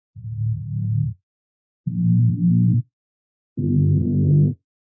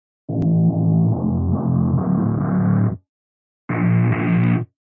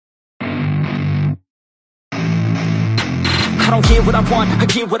what I want, I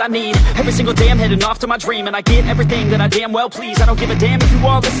get what I need. Every single day I'm heading off to my dream, and I get everything that I damn well please. I don't give a damn if you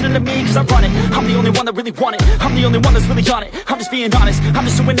all listening to me, cause I run it. I'm the only one that really want it, I'm the only one that's really on it. I'm just being honest, I'm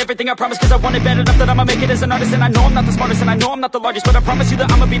just doing everything I promise, cause I want it bad enough that I'ma make it as an artist. And I know I'm not the smartest, and I know I'm not the largest, but I promise you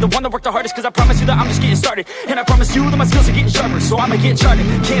that I'ma be the one that worked the hardest. Cause I promise you that I'm just getting started, and I promise you that my skills are getting sharper. So I'ma get charted,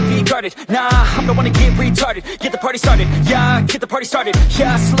 can't be guarded. Nah, I'm the one to get retarded. Get the party started, yeah, get the party started.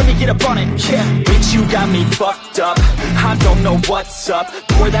 Yeah, so let me get up on it, yeah. Bitch, you got me fucked up, I don't know what's up.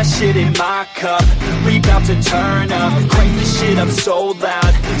 Pour that shit in my cup, we bout to turn up. Crank this shit up so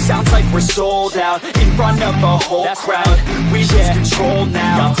loud, sounds like we're sold out. In front of a whole crowd, we lose control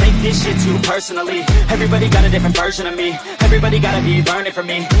now. Y'all take this shit too personally, everybody got a different version of me. Everybody gotta be learning from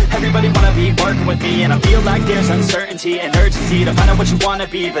me, everybody wanna be working with me. And I feel like there's uncertainty and urgency to find out what you wanna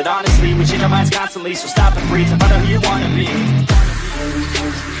be. But honestly, we change our minds constantly, so stop and breathe and find out who you wanna be.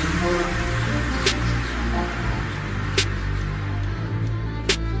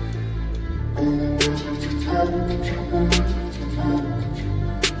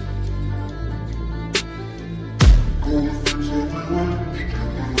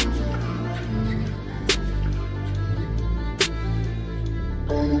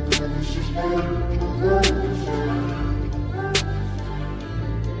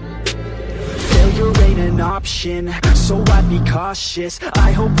 Failure ain't an option, so I'd be cautious.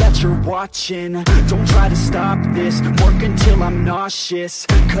 I hope that you're watching, don't try to stop this. Work until I'm nauseous,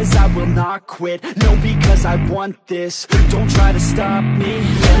 cause I will not quit. No, because I want this, don't try to stop me.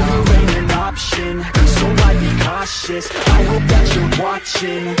 Failure ain't an option, so I'd be cautious. I hope that you're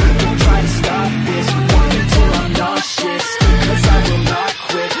watching, don't try to stop this. Work until I'm nauseous, cause I will not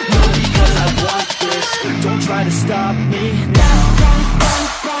quit. No, because I want this, don't try to stop me now.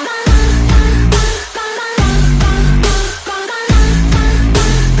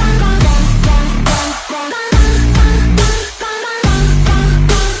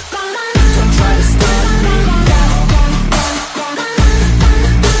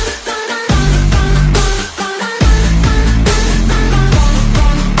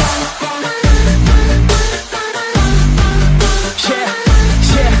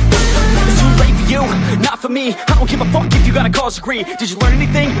 Me, I don't give a fuck if you got a college degree. Did you learn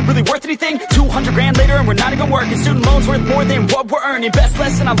anything? Really worth anything? 200 grand later and we're not even working. Student loans worth more than what we're earning. Best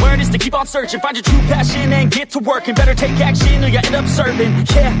lesson I learned is to keep on searching. Find your true passion and get to work. And better take action or you end up serving.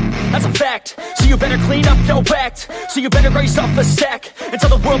 Yeah, that's a fact. So you better clean up your act. So you better grow yourself a sack and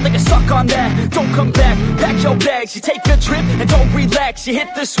tell the world they can suck on that. Don't come back, pack your bags. You take a trip and don't relax. You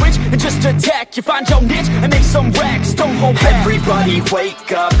hit the switch and just attack. You find your niche and make some racks. Don't hold back. Everybody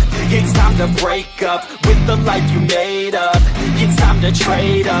wake up, it's time to break up with the life you made up. It's time to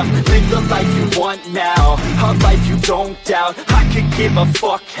trade up, live the life you want now, a life you don't doubt. I could give a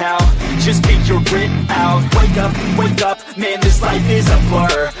fuck how, just figure it out. Wake up, man, this life is a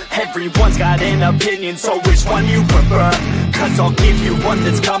blur. Everyone's got an opinion, so which one you prefer? Cause I'll give you one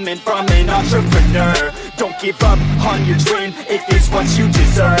that's coming from an entrepreneur. Don't give up on your dream if it's what you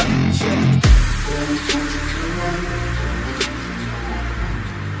deserve.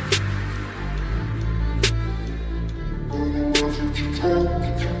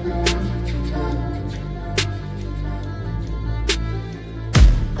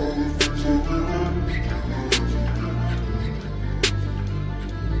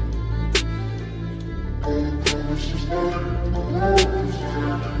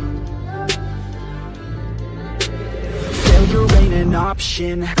 Failure ain't an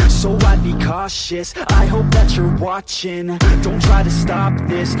option, so I'd be cautious. I hope that you're watching, don't try to stop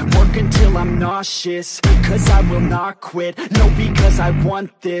this. Work until I'm nauseous, cause I will not quit. No, because I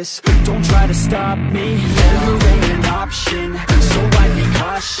want this, don't try to stop me. Failure ain't an option, so I'd be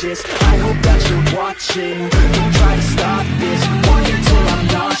cautious. I hope that you're watching, don't try to stop this. Work until I'm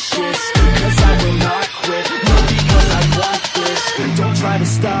nauseous, cause I will not quit. No, because I want this, don't try to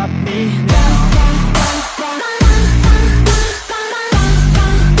stop me now.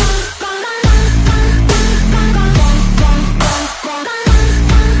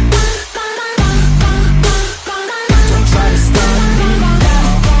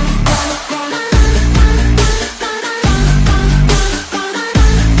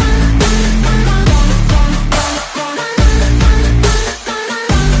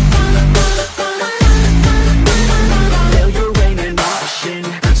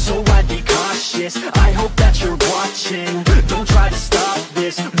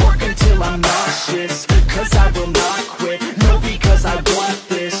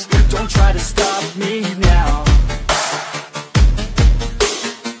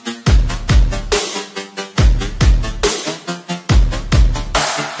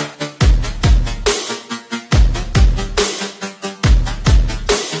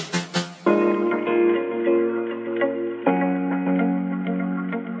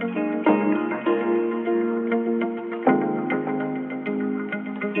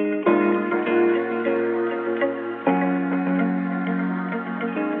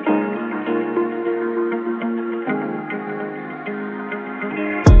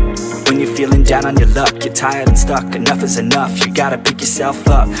 feeling down on your luck, you're tired and stuck, enough is enough. You gotta pick yourself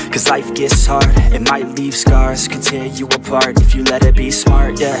up, cause life gets hard. It might leave scars, could tear you apart if you let it be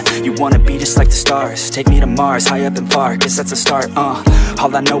smart, yeah. You wanna be just like the stars, take me to Mars, high up and far, cause that's a start,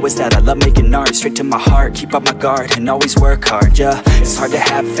 All I know is that I love making art, straight to my heart, keep up my guard, and always work hard, yeah. It's hard to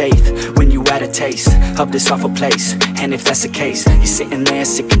have faith when you had a taste of this awful place, and if that's the case, you're sitting there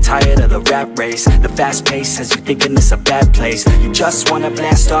sick and tired of the rat race. The fast pace has you thinking it's a bad place. You just wanna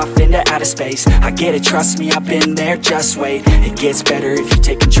blast off into outer space. I get it, trust me, I've been there, just wait. It gets better if you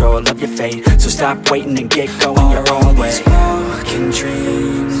take control of your fate. So stop waiting and get going your own way. Broken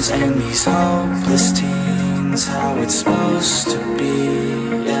dreams and these hopeless teens, how it's supposed to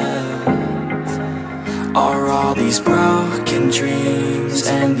be, yeah. Are all these broken dreams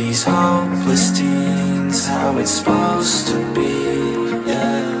and these hopeless teens how it's supposed to be,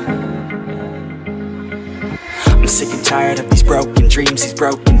 yeah. I'm sick and tired of these broken dreams, these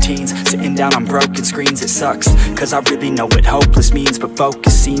broken teens, sitting down on broken screens. It sucks, cause I really know what hopeless means, but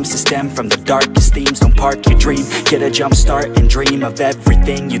focus seems to stem from the darkest themes. Don't park your dream, get a jump start and dream of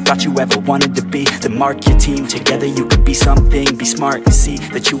everything you thought you ever wanted to be. Then mark your team, together you can be something. Be smart and see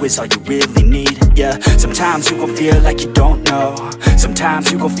that you is all you really need, yeah. Sometimes you gon' feel like you don't know,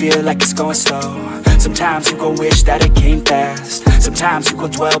 sometimes you gon' feel like it's going slow, sometimes you gon' wish that it came fast, sometimes you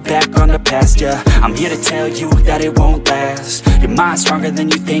gon' dwell back on the past, yeah. I'm here to tell you that it won't last. Your mind's stronger than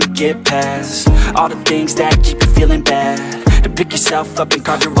you think, get past all the things that keep you feeling bad, to pick yourself up and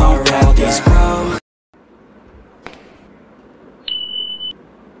carve your own path, yeah.